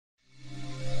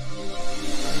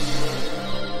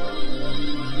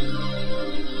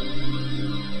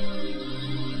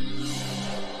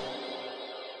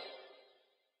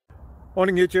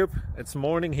Morning YouTube, it's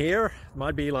morning here. It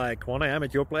might be like 1 a.m.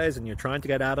 at your place and you're trying to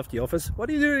get out of the office. What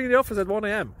are you doing in the office at 1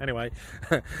 a.m? Anyway,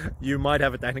 you might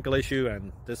have a technical issue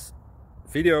and this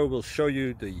video will show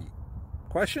you the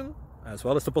question as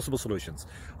well as the possible solutions.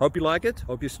 Hope you like it,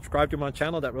 hope you subscribe to my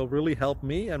channel. That will really help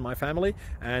me and my family,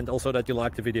 and also that you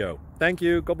like the video. Thank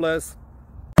you, God bless.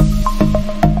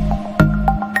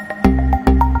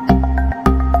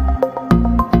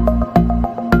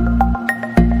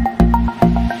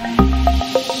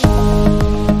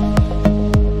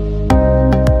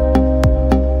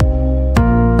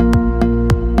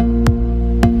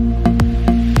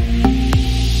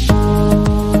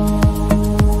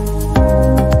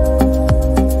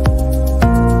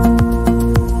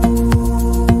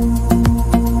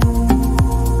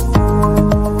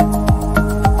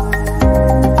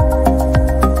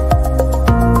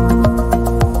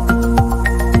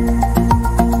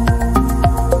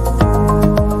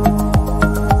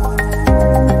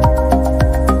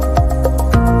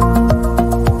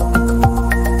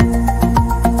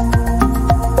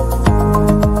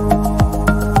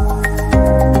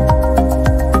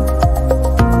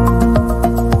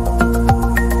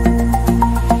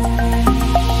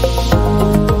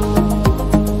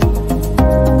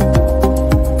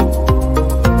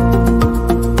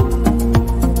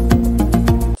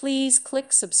 Please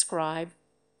click subscribe.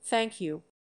 Thank you.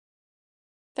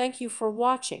 Thank you for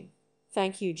watching.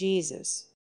 Thank you, Jesus.